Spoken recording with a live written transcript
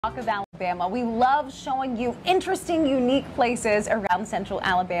Of Alabama. We love showing you interesting, unique places around Central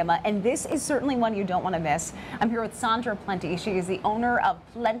Alabama, and this is certainly one you don't want to miss. I'm here with Sandra Plenty. She is the owner of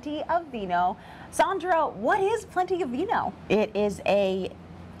Plenty of Vino. Sandra, what is Plenty of Vino? It is a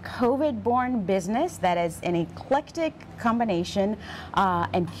COVID-born business that is an eclectic combination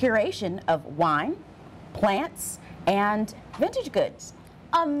and curation of wine, plants, and vintage goods.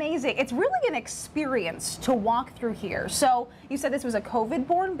 Amazing. It's really an experience to walk through here. So you said this was a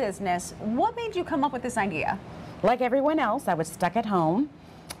COVID-born business. What made you come up with this idea? Like everyone else, I was stuck at home,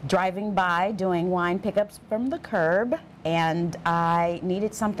 driving by, doing wine pickups from the curb, and I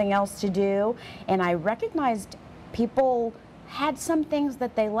needed something else to do, and I recognized people had some things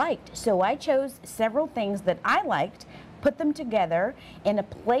that they liked. So I chose several things that I liked, put them together in a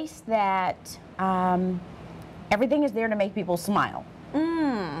place that everything is there to make people smile.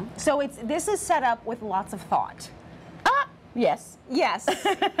 So this is set up with lots of thought. Yes. Yes.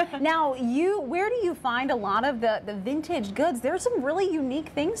 Now, where do you find a lot of the vintage goods? There's some really unique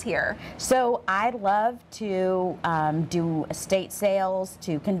things here. So I love to do estate sales,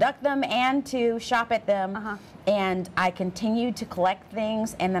 to conduct them, and to shop at them. And I continue to collect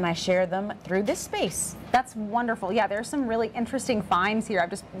things, and then I share them through this space. That's wonderful. Yeah, there's some really interesting finds here. I'm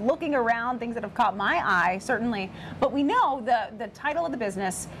just looking around, things that have caught my eye, certainly. But we know the title of the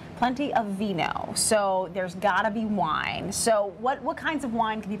business, Plenty of Vino. So there's got to be wine. So what kinds of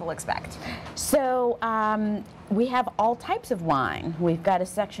wine can people expect? So we have all types of wine. We've got a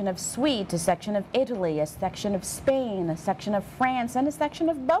section of sweet, a section of Italy, a section of Spain, a section of France, and a section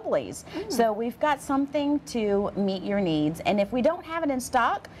of bubblies. So we've got something to meet your needs. And if we don't have it in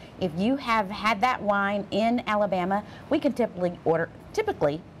stock, if you have had that wine in Alabama, we can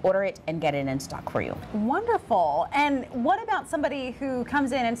typically order it and get it in stock for you. Wonderful. And what about somebody who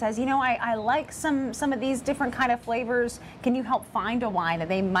comes in and says, you know, I like some of these different kind of flavors. Can you help find a wine that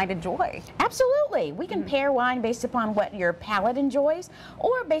they might enjoy? Absolutely. We can pair wine based upon what your palate enjoys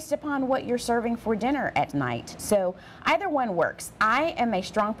or based upon what you're serving for dinner at night. So either one works. I am a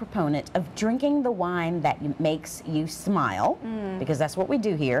strong proponent of drinking the wine that makes you smile, because that's what we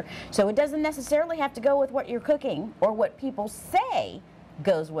do here. So it doesn't necessarily have to go with what you're cooking or what people say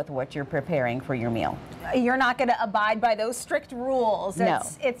goes with what you're preparing for your meal. You're not going to abide by those strict rules. No.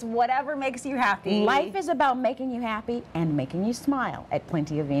 It's whatever makes you happy. Life is about making you happy and making you smile at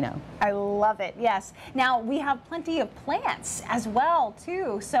Plenty of Vino. I love it, yes. Now, we have plenty of plants as well,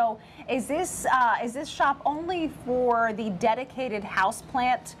 too. So is this shop only for the dedicated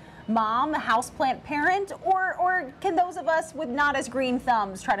houseplant mom, houseplant parent, or can those of us with not as green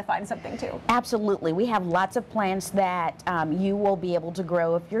thumbs try to find something too? Absolutely. We have lots of plants that you will be able to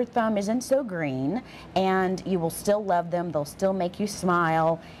grow if your thumb isn't so green, and you will still love them. They'll still make you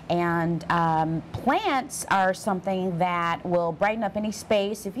smile, and plants are something that will brighten up any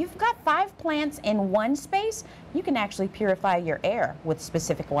space. If you've got 5 plants in one space, you can actually purify your air with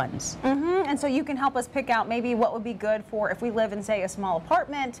specific ones. And so you can help us pick out maybe what would be good for if we live in, say, a small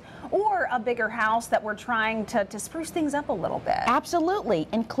apartment or a bigger house that we're trying to spruce things up a little bit. Absolutely,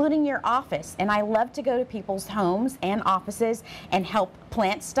 including your office. And I love to go to people's homes and offices and help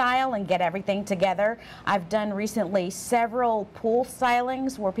plant style and get everything together. I've done recently several pool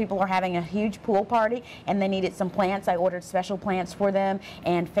stylings where people are having a huge pool party and they needed some plants. I ordered special plants for them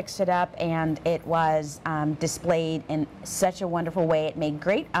and fixed it up, and it was displayed in such a wonderful way. It made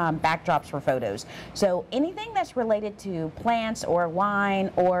great backdrops for photos. So anything that's related to plants or wine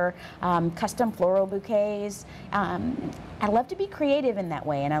or custom floral bouquets, I love to be creative in that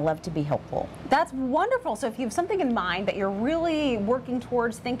way, and I love to be helpful. That's wonderful. So if you have something in mind that you're really working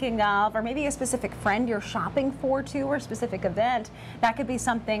towards thinking of, or maybe a specific friend you're shopping for too, or a specific event, that could be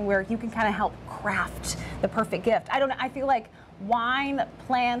something where you can kind of help craft the perfect gift. I don't know, I feel like wine,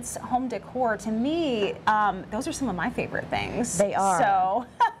 plants, home decor, to me, those are some of my favorite things. They are. So.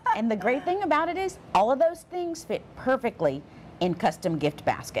 And the great thing about it is all of those things fit perfectly in custom gift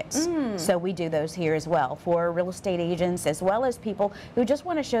baskets. So we do those here as well for real estate agents, as well as people who just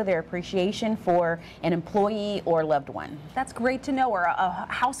want to show their appreciation for an employee or loved one. That's great to know, or a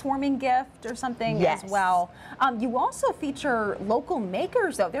housewarming gift or something. Yes. As well. You also feature local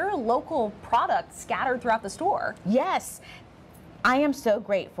makers, though. There are local products scattered throughout the store. Yes. I am so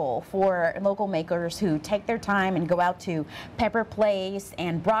grateful for local makers who take their time and go out to Pepper Place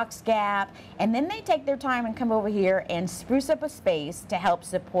and Brock's Gap, and then they take their time and come over here and spruce up a space to help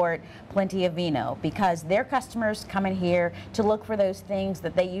support Plenty of Vino, because their customers come in here to look for those things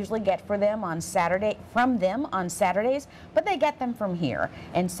that they usually get from them on Saturdays, but they get them from here.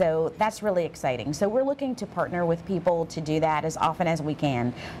 And so that's really exciting. So we're looking to partner with people to do that as often as we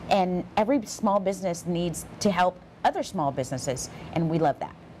can. And every small business needs to help other small businesses, and we love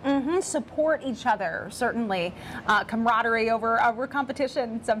that. Support each other, certainly. Camaraderie over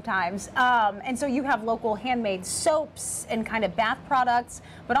competition sometimes. And so you have local handmade soaps and kind of bath products,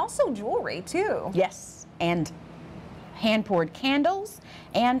 but also jewelry too. Yes, and hand-poured candles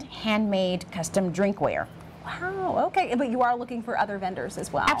and handmade custom drinkware. Wow, okay, but you are looking for other vendors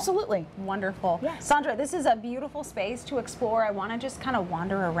as well. Absolutely. Wonderful. Yes. Sandra, this is a beautiful space to explore. I want to just kind of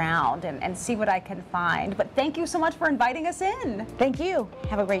wander around and see what I can find. But thank you so much for inviting us in. Thank you.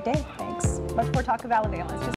 Have a great day. Thanks. Much more Talk of Alabama. It's just